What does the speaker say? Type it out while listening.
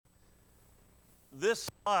this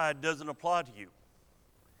slide doesn't apply to you.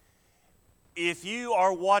 If you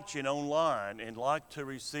are watching online and like to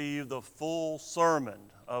receive the full sermon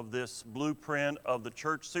of this blueprint of the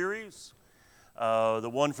church series, the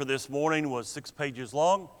one for this morning was 6 pages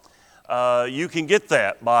long. You can get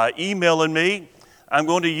that by emailing me. I'm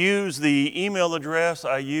going to use the email address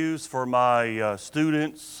I use for my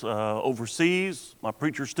students overseas, my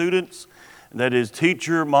preacher students. And that is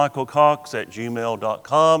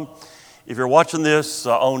teachermichaelcox@gmail.com. If you're watching this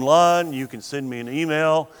online, you can send me an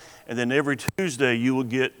email. And then every Tuesday, you will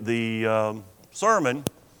get the sermon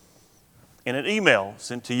in an email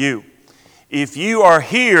sent to you. If you are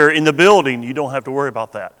here in the building, you don't have to worry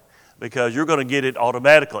about that because you're going to get it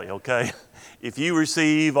automatically, okay? If you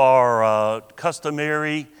receive our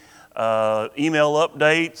customary email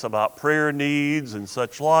updates about prayer needs and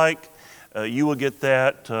such like, you will get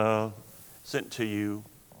that sent to you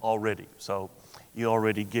already. So you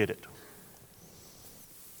already get it.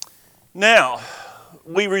 Now,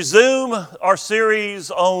 we resume our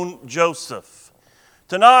series on Joseph.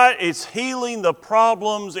 Tonight, it's healing the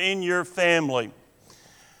problems in your family.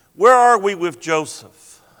 Where are we with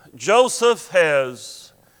Joseph? Joseph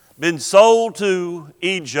has been sold to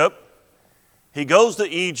Egypt. He goes to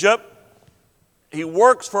Egypt. He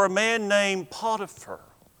works for a man named Potiphar.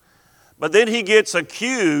 But then he gets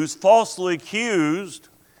accused, falsely accused,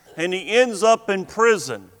 and he ends up in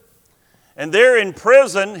prison. And there in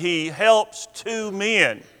prison, he helps two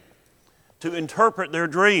men to interpret their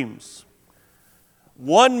dreams.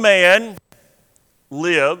 One man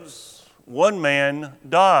lives, one man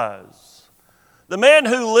dies. The man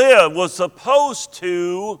who lived was supposed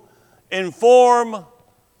to inform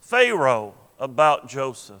Pharaoh about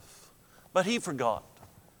Joseph, but he forgot.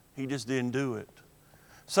 He just didn't do it.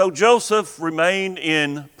 So Joseph remained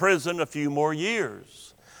in prison a few more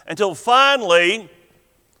years until finally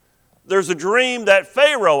there's a dream that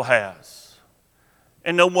Pharaoh has,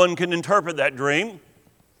 and no one can interpret that dream.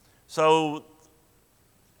 So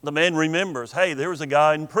the man remembers, hey, there was a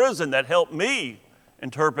guy in prison that helped me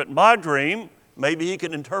interpret my dream. Maybe he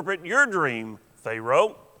can interpret your dream,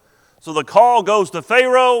 Pharaoh. So the call goes to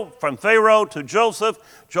Pharaoh, from Pharaoh to Joseph.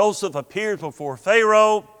 Joseph appears before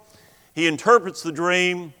Pharaoh. He interprets the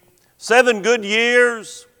dream. 7 good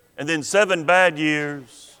years and then 7 bad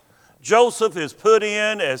years. Joseph is put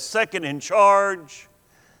in as second in charge.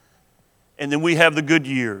 And then we have the good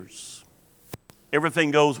years. Everything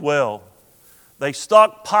goes well. They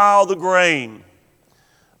stockpile the grain.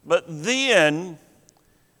 But then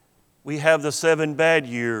we have the 7 bad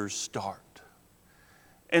years start.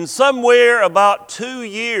 And somewhere about 2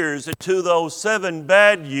 years into those 7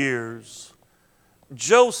 bad years,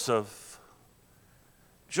 Joseph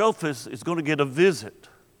is going to get a visit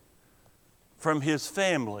from his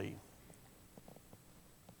family.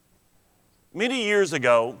 Many years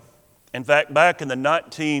ago, in fact, back in the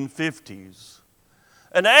 1950s,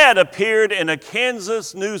 an ad appeared in a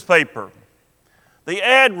Kansas newspaper. The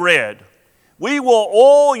ad read, "We will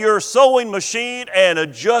oil your sewing machine and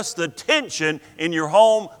adjust the tension in your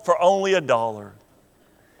home for only $1."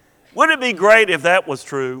 Wouldn't it be great if that was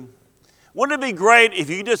true? Wouldn't it be great if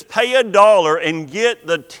you just pay $1 and get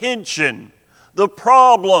the tension, the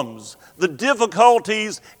problems, the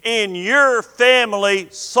difficulties in your family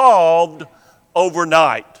solved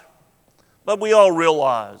overnight? But we all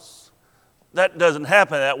realize that doesn't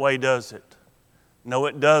happen that way, does it? No,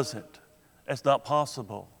 it doesn't. That's not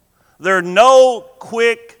possible. There are no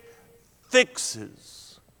quick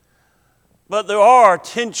fixes. But there are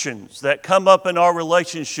tensions that come up in our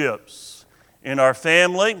relationships, in our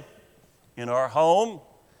family, in our home,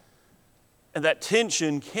 and that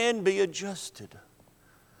tension can be adjusted.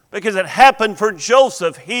 Because it happened for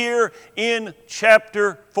Joseph here in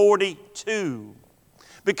chapter 42.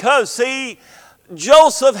 Because, see,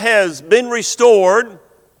 Joseph has been restored.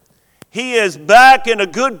 He is back in a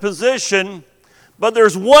good position, but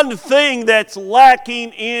there's one thing that's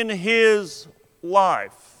lacking in his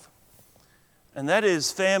life, and that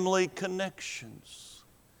is family connections.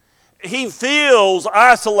 He feels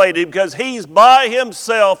isolated because he's by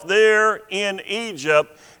himself there in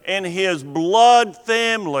Egypt, and his blood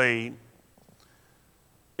family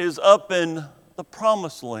is up in the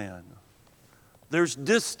promised land. There's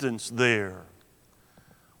distance there.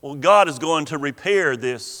 Well, God is going to repair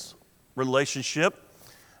this relationship,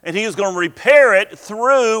 and He is going to repair it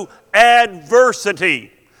through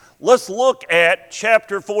adversity. Let's look at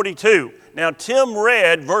chapter 42. Now, Tim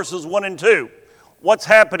read verses 1 and 2. What's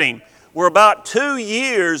happening? We're about 2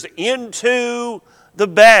 years into the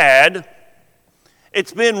bad.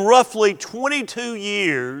 It's been roughly 22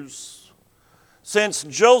 years since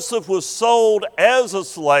Joseph was sold as a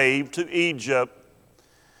slave to Egypt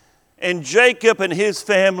And Jacob and his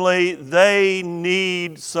family, they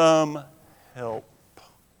need some help.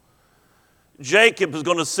 Jacob is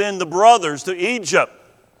going to send the brothers to Egypt.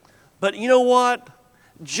 But you know what?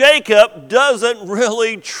 Jacob doesn't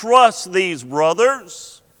really trust these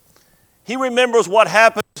brothers. He remembers what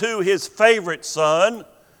happened to his favorite son.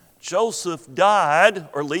 Joseph died,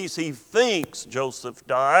 or at least he thinks Joseph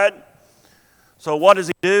died. So what does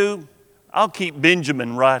he do? I'll keep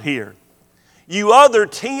Benjamin right here. You other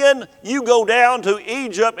 10, you go down to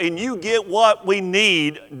Egypt and you get what we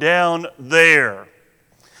need down there.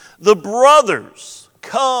 The brothers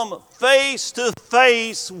come face to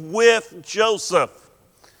face with Joseph.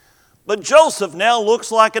 But Joseph now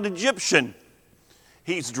looks like an Egyptian.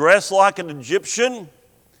 He's dressed like an Egyptian.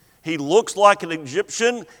 He looks like an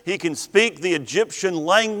Egyptian. He can speak the Egyptian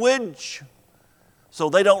language. So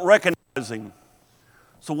they don't recognize him.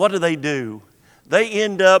 So what do? They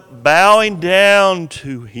end up bowing down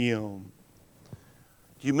to him.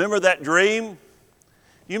 Do you remember that dream?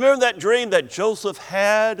 You remember that dream that Joseph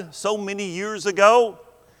had so many years ago?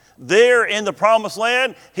 There in the promised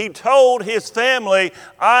land, he told his family,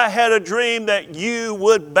 I had a dream that you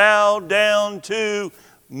would bow down to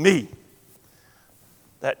me.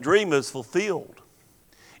 That dream is fulfilled.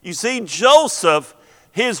 You see, Joseph,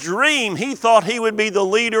 his dream, he thought he would be the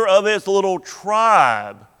leader of his little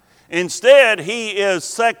tribe. Instead, he is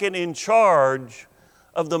second in charge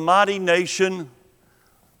of the mighty nation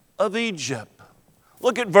of Egypt.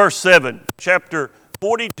 Look at verse 7, chapter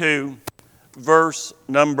 42, verse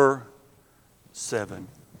number 7.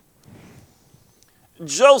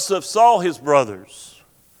 Joseph saw his brothers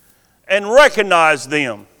and recognized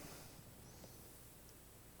them,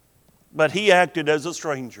 but he acted as a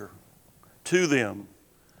stranger to them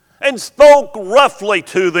and spoke roughly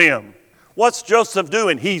to them. What's Joseph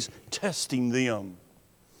doing? He's testing them.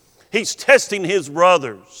 He's testing his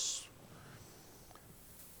brothers.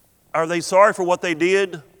 Are they sorry for what they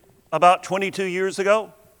did about 22 years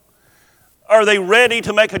ago? Are they ready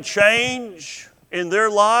to make a change in their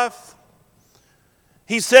life?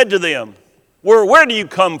 He said to them, where do you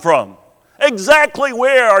come from? Exactly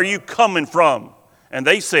where are you coming from? And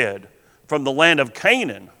they said, from the land of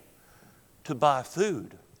Canaan to buy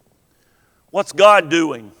food. What's God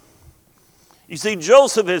doing? You see,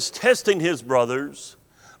 Joseph is testing his brothers,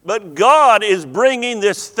 but God is bringing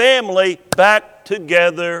this family back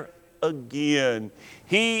together again.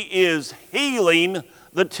 He is healing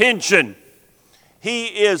the tension. He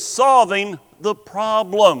is solving the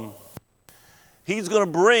problem. He's going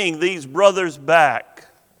to bring these brothers back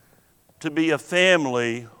to be a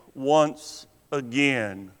family once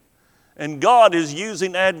again. And God is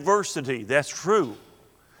using adversity. That's true.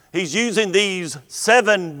 He's using these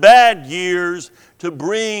 7 bad years to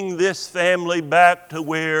bring this family back to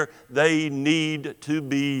where they need to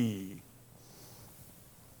be.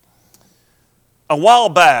 A while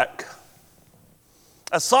back,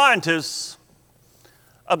 a scientist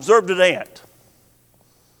observed an ant.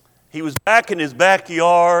 He was back in his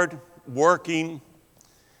backyard working,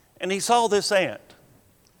 and he saw this ant.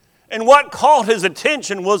 And what caught his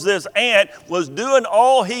attention was this ant was doing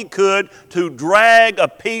all he could to drag a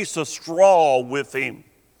piece of straw with him.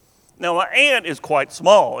 Now, an ant is quite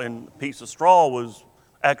small, and a piece of straw was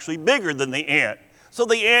actually bigger than the ant. So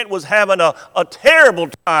the ant was having a terrible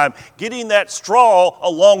time getting that straw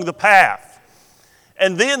along the path.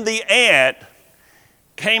 And then the ant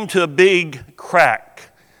came to a big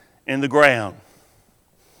crack in the ground.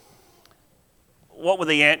 What would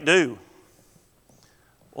the ant do?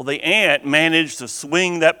 Well, the ant managed to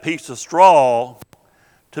swing that piece of straw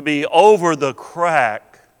to be over the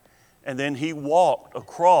crack, and then he walked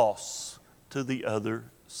across to the other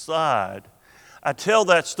side. I tell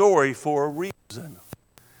that story for a reason.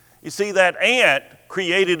 You see, that ant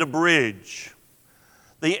created a bridge.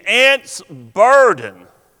 The ant's burden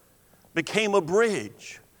became a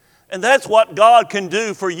bridge. And that's what God can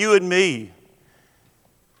do for you and me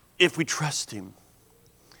if we trust Him.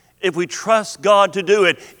 If we trust God to do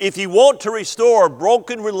it. If you want to restore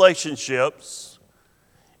broken relationships,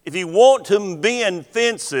 if you want to mend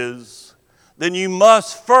fences, then you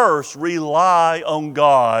must first rely on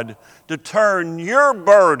God to turn your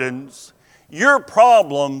burdens, your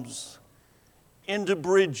problems into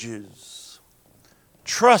bridges.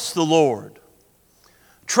 Trust the Lord.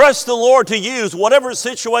 Trust the Lord to use whatever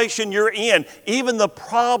situation you're in, even the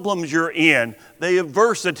problems you're in, the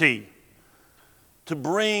adversity, to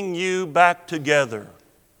bring you back together,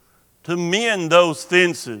 to mend those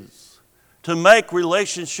fences, to make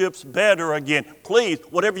relationships better again. Please,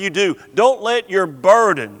 whatever you do, don't let your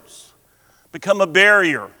burdens become a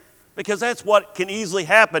barrier because that's what can easily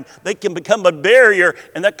happen. They can become a barrier,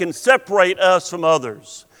 and that can separate us from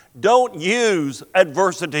others. Don't use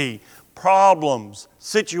adversity, problems,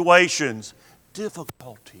 situations,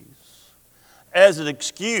 difficulties as an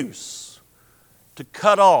excuse to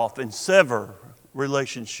cut off and sever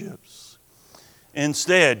relationships.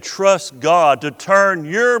 Instead, trust God to turn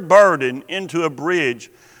your burden into a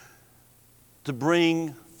bridge to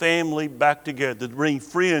bring family back together, to bring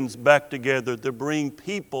friends back together, to bring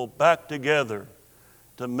people back together,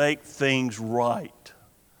 to make things right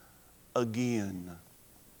again.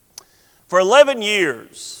 For 11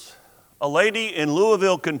 years, a lady in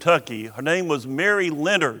Louisville, Kentucky, her name was Mary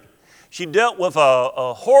Leonard. She dealt with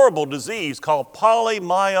a horrible disease called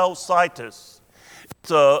polymyositis.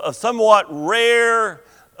 It's a somewhat rare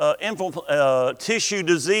tissue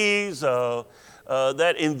disease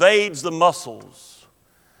that invades the muscles.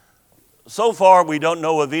 So far, we don't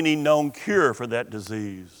know of any known cure for that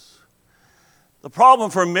disease. The problem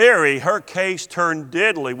for Mary, her case turned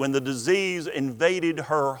deadly when the disease invaded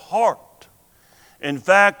her heart. In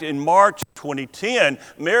fact, in March 2010,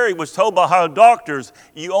 Mary was told by her doctors,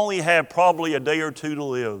 you only have probably a day or two to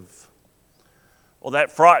live. Well,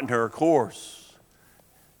 that frightened her, of course.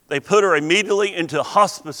 They put her immediately into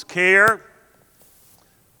hospice care.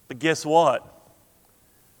 But guess what?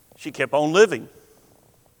 She kept on living.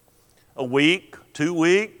 A week, 2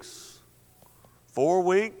 weeks, 4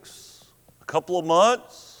 weeks, a couple of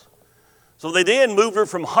months. So they then moved her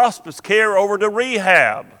from hospice care over to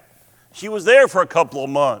rehab. She was there for a couple of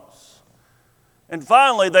months. And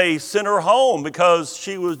finally, they sent her home because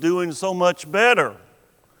she was doing so much better.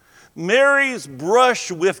 Mary's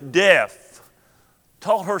brush with death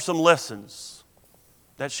taught her some lessons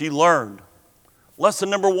that she learned. Lesson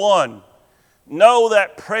number 1, know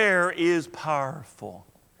that prayer is powerful.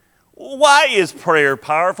 Why is prayer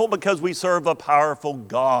powerful? Because we serve a powerful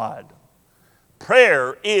God.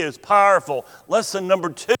 Prayer is powerful. Lesson number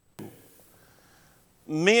 2,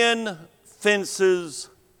 mend fences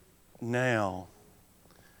now.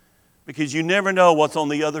 Because you never know what's on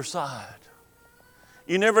the other side.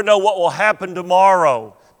 You never know what will happen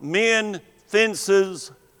tomorrow. Mend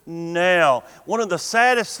fences now. One of the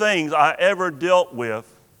saddest things I ever dealt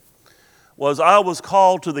with was I was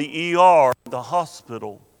called to the ER at the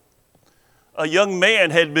hospital. A young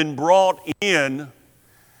man had been brought in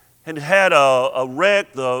and had a wreck.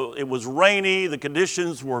 It was rainy, the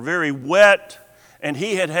conditions were very wet, and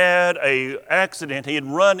he had had an accident. He had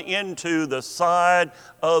run into the side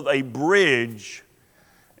of a bridge,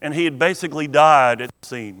 and he had basically died at the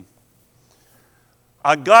scene.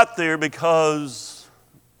 I got there because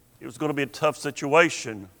it was going to be a tough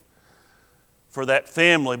situation for that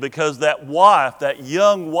family, because that wife, that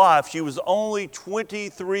young wife, she was only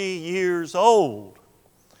 23 years old.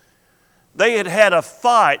 They had had a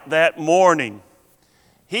fight that morning.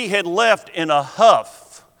 He had left in a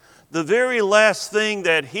huff. The very last thing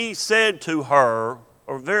that he said to her,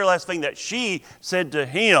 or the very last thing that she said to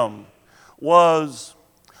him was,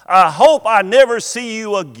 I hope I never see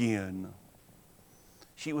you again.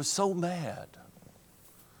 She was so mad.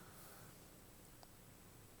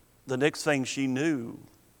 The next thing she knew,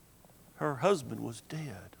 her husband was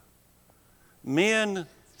dead. Mend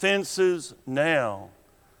fences now,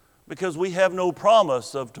 because we have no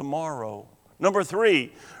promise of tomorrow. Number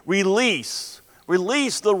 3, release.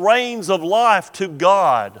 Release the reins of life to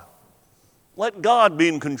God. Let God be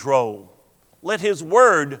in control. Let His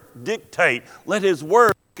Word dictate. Let His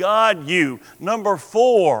Word guide you. Number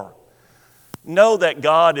 4, know that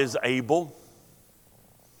God is able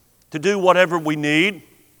to do whatever we need,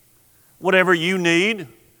 whatever you need.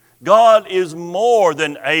 God is more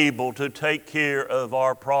than able to take care of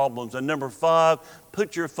our problems. And number 5,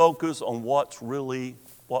 put your focus on what really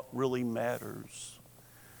matters.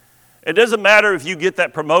 It doesn't matter if you get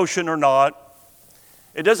that promotion or not.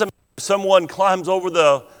 It doesn't matter if someone climbs over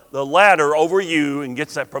the ladder over you and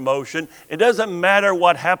gets that promotion. It doesn't matter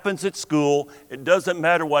what happens at school. It doesn't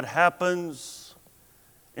matter what happens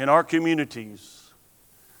in our communities.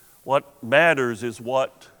 What matters is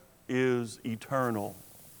what is eternal,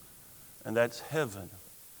 and that's heaven.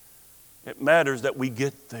 It matters that we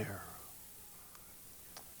get there.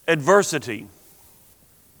 Adversity.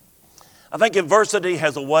 I think adversity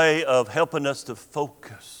has a way of helping us to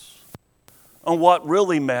focus on what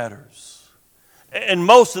really matters. And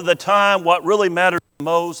most of the time, what really matters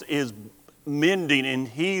most is mending and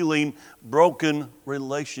healing broken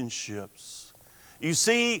relationships. You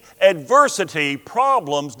see, adversity,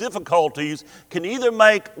 problems, difficulties can either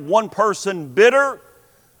make one person bitter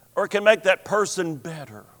or it can make that person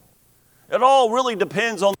better. It all really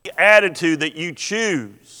depends on the attitude that you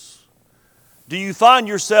choose. Do you find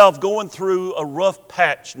yourself going through a rough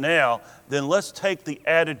patch now? Then let's take the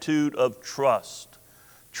attitude of trust.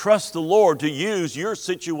 Trust the Lord to use your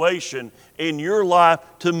situation in your life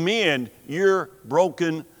to mend your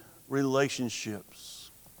broken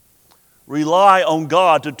relationships. Rely on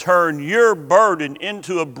God to turn your burden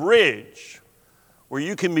into a bridge where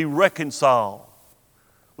you can be reconciled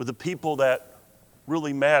with the people that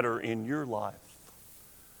really matter in your life.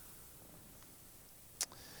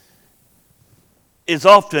 It's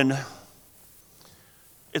often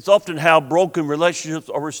how broken relationships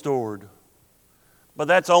are restored. But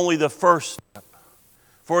that's only the first step.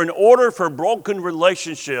 For in order for broken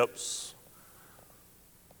relationships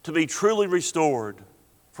to be truly restored,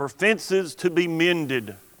 for fences to be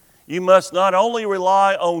mended, you must not only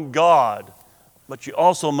rely on God, but you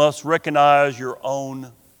also must recognize your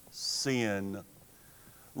own sin.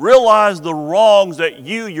 Realize the wrongs that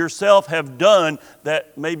you yourself have done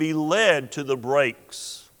that maybe led to the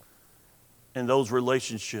breaks in those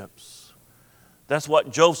relationships. That's what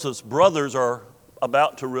Joseph's brothers are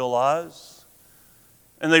about to realize.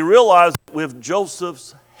 And they realize with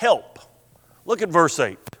Joseph's help. Look at verse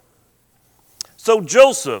 8. So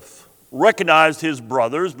Joseph recognized his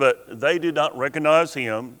brothers, but they did not recognize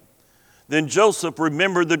him. Then Joseph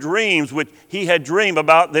remembered the dreams which he had dreamed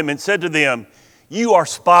about them and said to them, "You are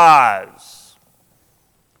spies."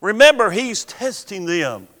 Remember, he's testing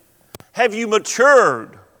them. Have you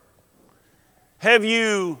matured? Have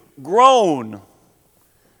you grown?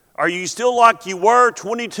 Are you still like you were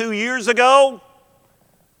 22 years ago?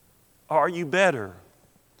 Or are you better?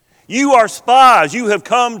 You are spies. You have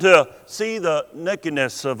come to see the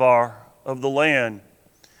nakedness of the land.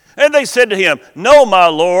 And they said to him, "No, my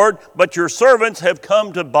lord, but your servants have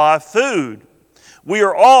come to buy food. We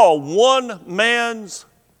are all one man's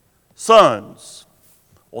sons."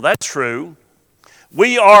 Well, that's true.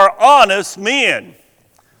 We are honest men.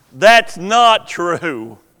 That's not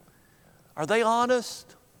true. Are they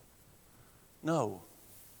honest? No.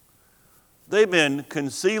 They've been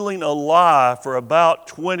concealing a lie for about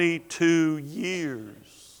 22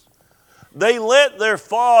 years. They let their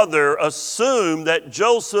father assume that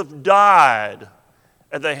Joseph died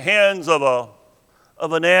at the hands of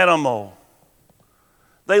an animal.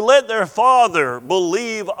 They let their father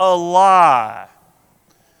believe a lie.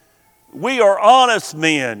 We are honest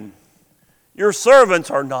men. Your servants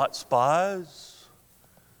are not spies.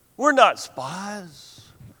 We're not spies.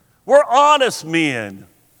 We're honest men.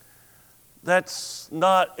 That's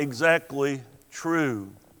not exactly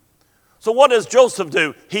true. So what does Joseph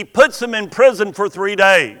do? He puts them in prison for 3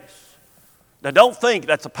 days. Now don't think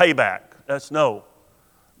that's a payback. No.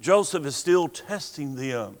 Joseph is still testing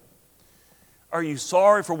them. Are you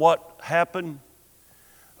sorry for what happened?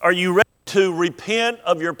 Are you ready to repent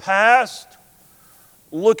of your past?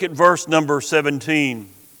 Look at verse number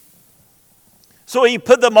 17. So he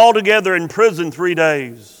put them all together in prison 3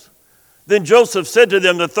 days. Then Joseph said to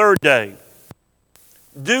them the third day,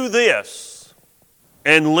 "Do this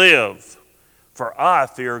and live, for I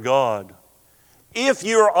fear God." If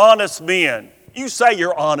you're honest men, you say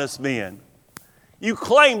you're honest men. You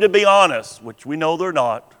claim to be honest, which we know they're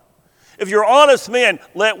not. If you're honest men,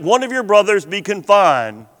 let one of your brothers be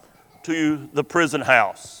confined to the prison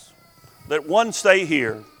house. Let one stay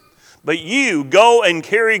here. But you go and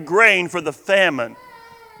carry grain for the famine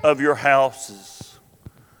of your houses.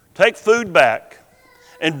 Take food back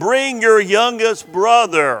and bring your youngest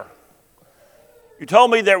brother. You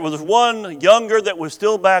told me there was one younger that was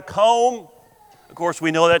still back home. Of course,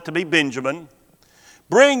 we know that to be Benjamin.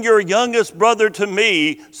 Bring your youngest brother to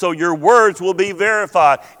me so your words will be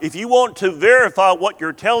verified. If you want to verify what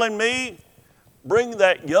you're telling me, bring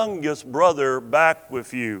that youngest brother back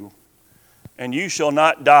with you, and you shall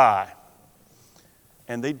not die.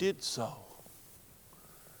 And they did so.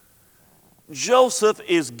 Joseph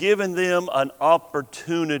is giving them an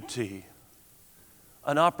opportunity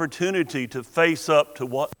to face up to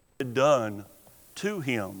what they had done to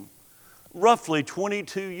him roughly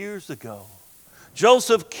 22 years ago.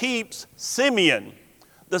 Joseph keeps Simeon,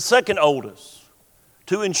 the second oldest,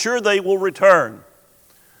 to ensure they will return.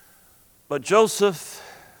 But Joseph,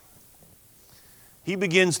 he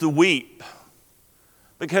begins to weep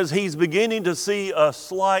because he's beginning to see a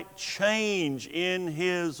slight change in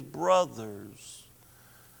his brothers.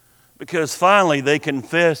 Because finally they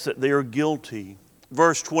confess that they are guilty.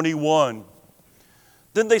 Verse 21,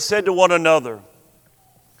 then they said to one another,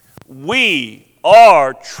 "We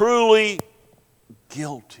are truly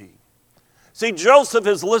guilty." See, Joseph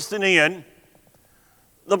is listening in.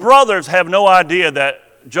 The brothers have no idea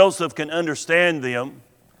that Joseph can understand them.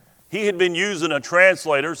 He had been using a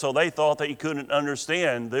translator, so they thought that he couldn't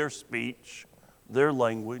understand their speech. their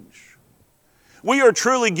language. We are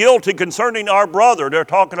truly guilty concerning our brother. They're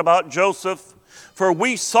talking about Joseph. For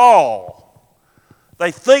we saw,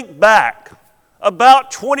 they think back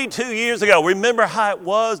about 22 years ago. Remember how it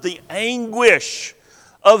was, the anguish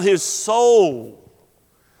of his soul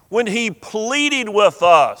when he pleaded with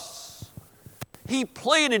us. He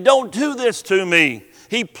pleaded, don't do this to me.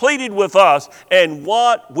 He pleaded with us, and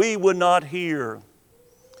what we would not hear.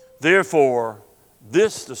 Therefore,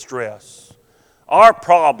 this distress, our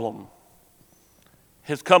problem,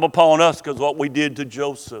 has come upon us because of what we did to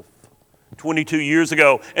Joseph 22 years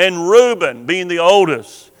ago. And Reuben, being the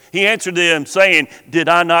oldest, he answered them, saying, did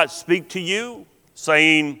I not speak to you,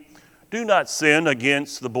 saying, do not sin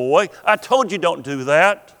against the boy? I told you don't do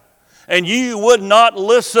that. And you would not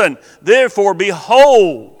listen. Therefore,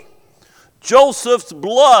 behold, Joseph's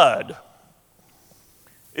blood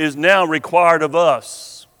is now required of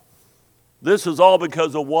us. This is all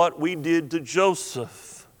because of what we did to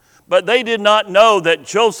Joseph. But they did not know that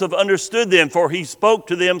Joseph understood them, for he spoke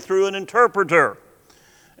to them through an interpreter.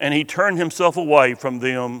 And he turned himself away from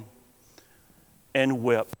them and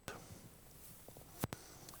wept.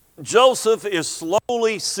 Joseph is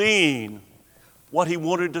slowly seeing what he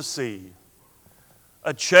wanted to see,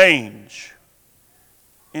 a change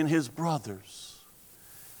in his brothers.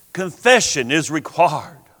 Confession is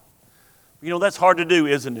required. You know, that's hard to do,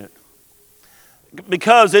 isn't it?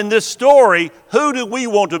 Because in this story, who do we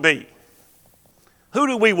want to be? Who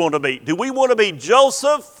do we want to be? Do we want to be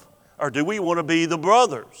Joseph or do we want to be the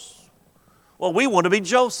brothers? Well, we want to be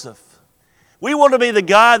Joseph. We want to be the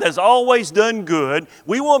guy that's always done good.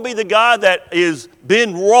 We want to be the guy that is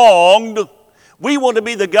been wronged. We want to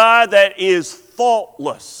be the guy that is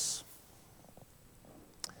faultless.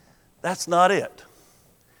 That's not it.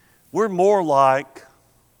 We're more like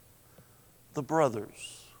the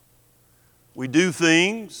brothers. We do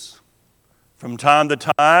things from time to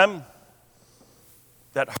time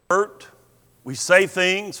that hurt. We say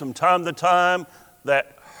things from time to time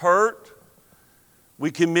that hurt. We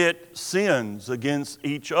commit sins against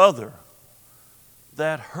each other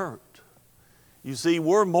that hurt. You see,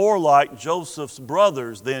 we're more like Joseph's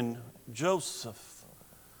brothers than Joseph.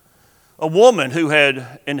 A woman who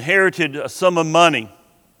had inherited a sum of money,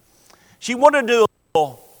 she wanted to do a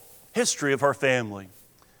little history of her family.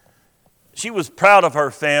 She was proud of her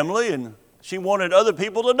family and she wanted other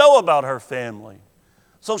people to know about her family.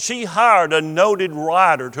 So she hired a noted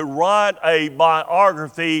writer to write a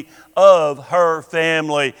biography of her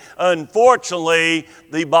family. Unfortunately,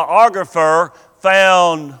 the biographer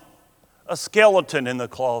found a skeleton in the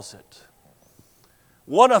closet.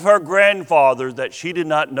 One of her grandfathers that she did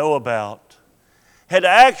not know about had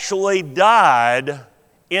actually died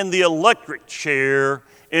in the electric chair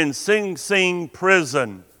in Sing Sing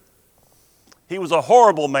prison. He was a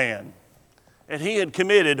horrible man, and he had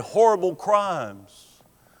committed horrible crimes.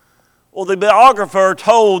 Well, the biographer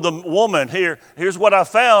told the woman, here's what I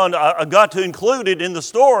found. I got to include it in the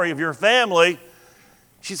story of your family.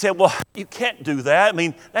 She said, well, you can't do that. I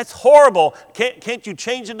mean, that's horrible. Can't you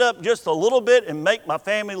change it up just a little bit and make my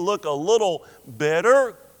family look a little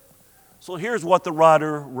better? So here's what the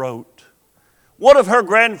writer wrote. One of her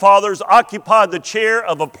grandfathers occupied the chair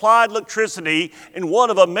of applied electricity in one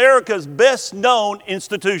of America's best-known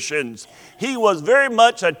institutions. He was very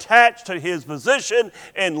much attached to his position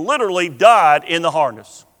and literally died in the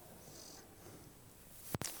harness.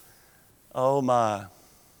 Oh my.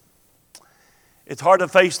 It's hard to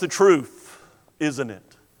face the truth, isn't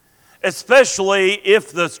it? Especially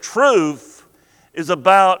if the truth is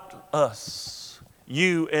about us,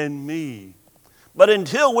 you and me. But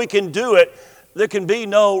until we can do it, there can be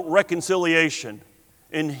no reconciliation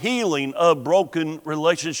and healing of broken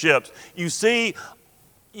relationships. You see,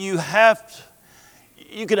 you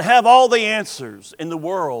can have all the answers in the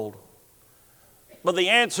world, but the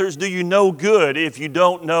answers do you no good if you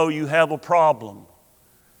don't know you have a problem.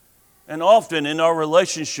 And often in our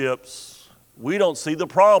relationships, we don't see the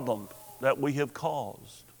problem that we have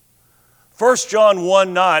caused. 1 John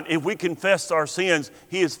 1:9, if we confess our sins,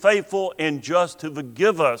 He is faithful and just to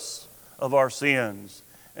forgive us of our sins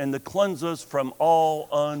and to cleanse us from all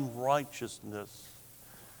unrighteousness.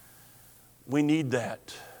 We need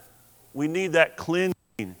that. We need that cleansing.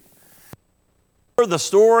 Remember the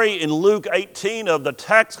story in Luke 18 of the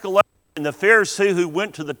tax collector and the Pharisee who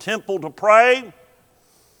went to the temple to pray?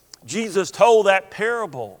 Jesus told that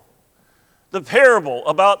parable. The parable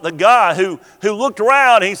about the guy who looked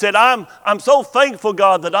around and he said, I'm so thankful,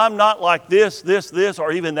 God, that I'm not like this,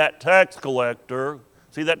 or even that tax collector.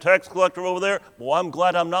 See that tax collector over there? Well, I'm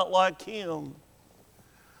glad I'm not like him.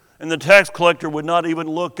 And the tax collector would not even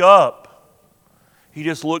look up. He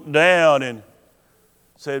just looked down and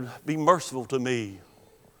said, "Be merciful to me,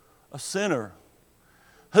 a sinner."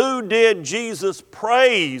 Who did Jesus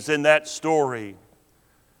praise in that story?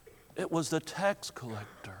 It was the tax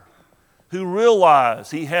collector who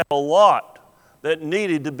realized he had a lot that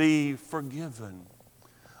needed to be forgiven.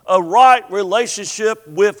 A right relationship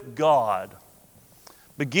with God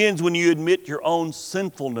begins when you admit your own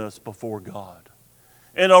sinfulness before God.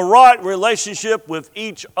 And a right relationship with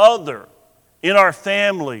each other in our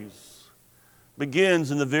families begins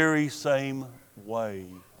in the very same way.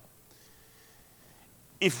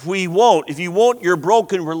 If you want your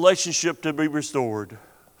broken relationship to be restored,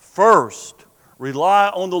 first, rely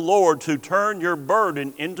on the Lord to turn your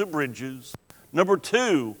burden into bridges. Number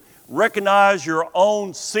two, recognize your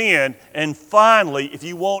own sin. And finally, if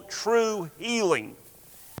you want true healing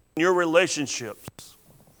in your relationships,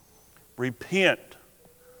 repent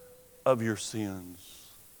of your sins.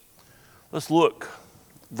 Let's look,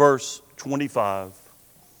 verse 25.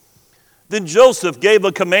 Then Joseph gave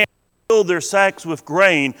a command to fill their sacks with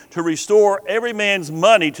grain, to restore every man's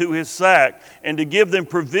money to his sack, and to give them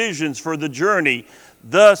provisions for the journey.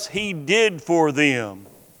 Thus he did for them.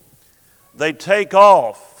 They take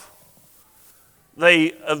off. They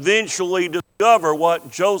eventually discover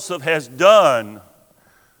what Joseph has done.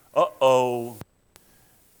 Uh-oh.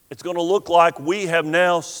 It's going to look like we have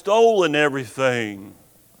now stolen everything.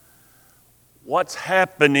 What's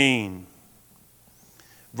happening?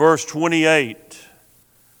 Verse 28.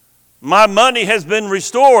 My money has been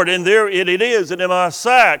restored, and there it is, and in my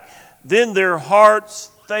sack. Then their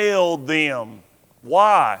hearts failed them.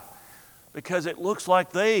 Why? Because it looks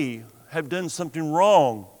like they have done something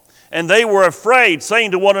wrong. And they were afraid,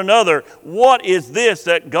 saying to one another, what is this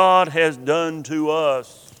that God has done to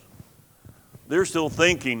us? They're still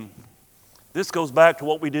thinking, this goes back to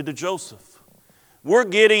what we did to Joseph. We're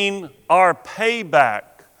getting our payback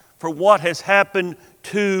for what has happened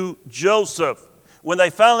to Joseph. When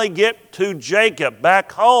they finally get to Jacob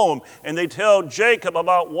back home and they tell Jacob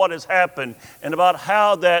about what has happened and about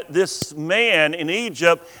how that this man in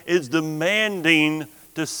Egypt is demanding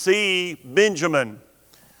to see Benjamin.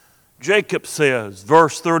 Jacob says,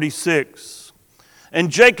 verse 36,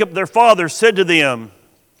 and Jacob their father said to them,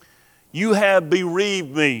 you have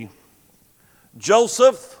bereaved me.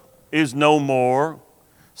 Joseph is no more.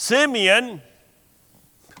 Simeon,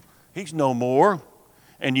 he's no more.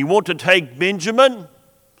 And you want to take Benjamin?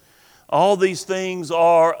 All these things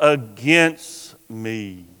are against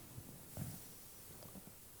me.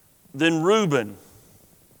 Then Reuben,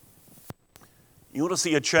 you want to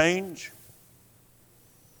see a change?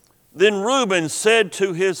 Then Reuben said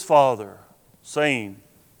to his father, saying,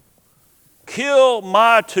 kill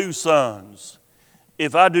my 2 sons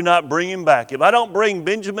if I do not bring him back. If I don't bring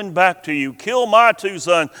Benjamin back to you, kill my 2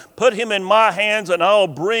 sons, put him in my hands, and I'll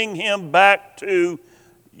bring him back to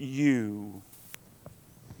you.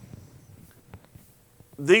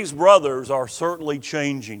 These brothers are certainly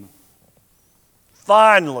changing.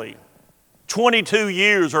 Finally, 22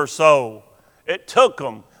 years or so, it took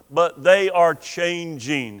them, but they are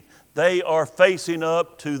changing. They are facing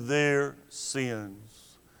up to their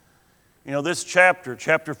sins. You know, this chapter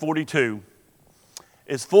 42,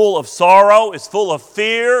 is full of sorrow, it's full of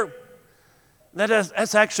fear.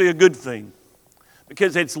 That's actually a good thing,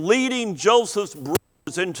 because it's leading Joseph's brothers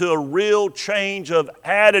into a real change of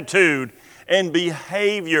attitude and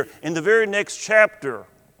behavior. In the very next chapter,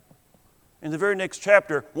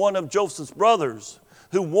 one of Joseph's brothers,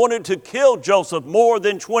 who wanted to kill Joseph more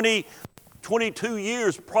than 22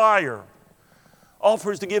 years prior,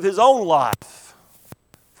 offers to give his own life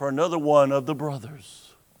for another one of the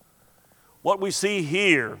brothers. What we see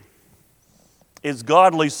here is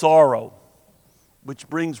godly sorrow, which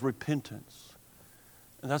brings repentance.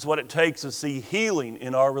 And that's what it takes to see healing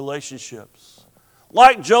in our relationships.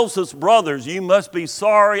 Like Joseph's brothers, you must be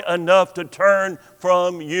sorry enough to turn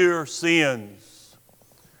from your sins.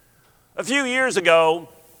 A few years ago,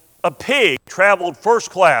 a pig traveled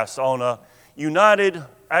first class on a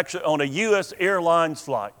U.S. Airlines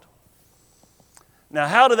flight. Now,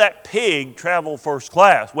 how did that pig travel first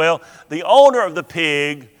class? Well, the owner of the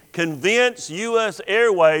pig convinced U.S.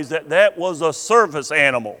 Airways that was a service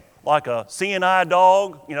animal, like a CNI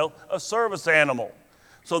dog, a service animal.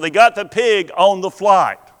 So they got the pig on the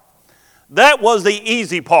flight. That was the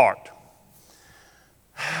easy part.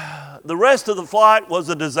 The rest of the flight was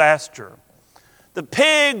a disaster. The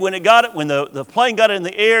pig, when the plane got in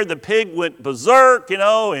the air, the pig went berserk,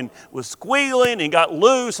 and was squealing and got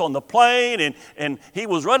loose on the plane, and he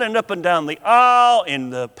was running up and down the aisle,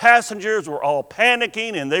 and the passengers were all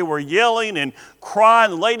panicking, and they were yelling and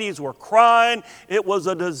crying. The ladies were crying. It was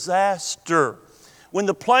a disaster. When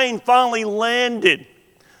the plane finally landed,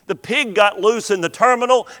 The pig got loose in the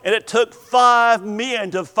terminal, and it took 5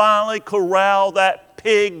 men to finally corral that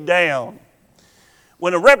pig down.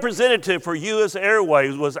 When a representative for U.S.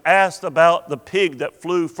 Airways was asked about the pig that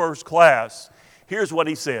flew first class, here's what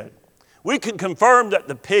he said. We can confirm that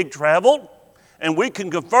the pig traveled, and we can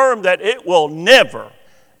confirm that it will never,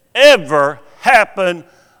 ever happen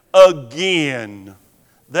again.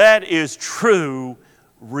 That is true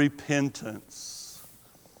repentance.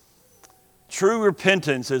 True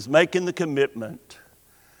repentance is making the commitment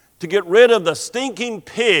to get rid of the stinking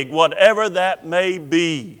pig, whatever that may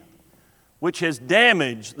be, which has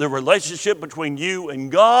damaged the relationship between you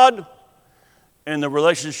and God and the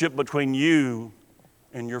relationship between you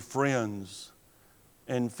and your friends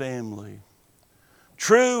and family.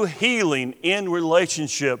 True healing in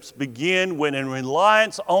relationships begin when, in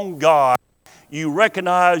reliance on God, you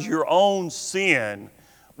recognize your own sin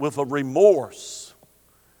with a remorse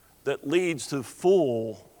that leads to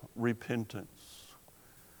full repentance.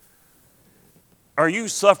 Are you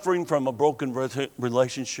suffering from a broken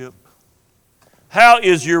relationship? How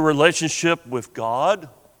is your relationship with God,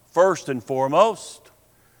 first and foremost?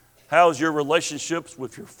 How's your relationships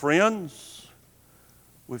with your friends,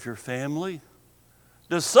 with your family?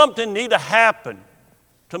 Does something need to happen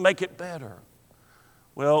to make it better?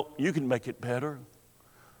 Well, you can make it better.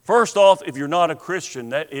 First off, if you're not a Christian,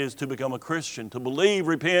 that is to become a Christian, to believe,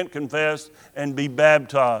 repent, confess, and be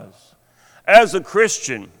baptized. As a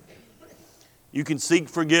Christian, you can seek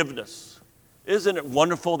forgiveness. Isn't it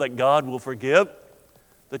wonderful that God will forgive?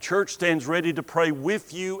 The church stands ready to pray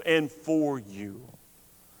with you and for you.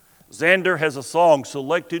 Xander has a song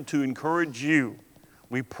selected to encourage you.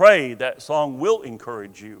 We pray that song will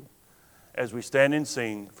encourage you as we stand and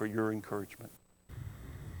sing for your encouragement.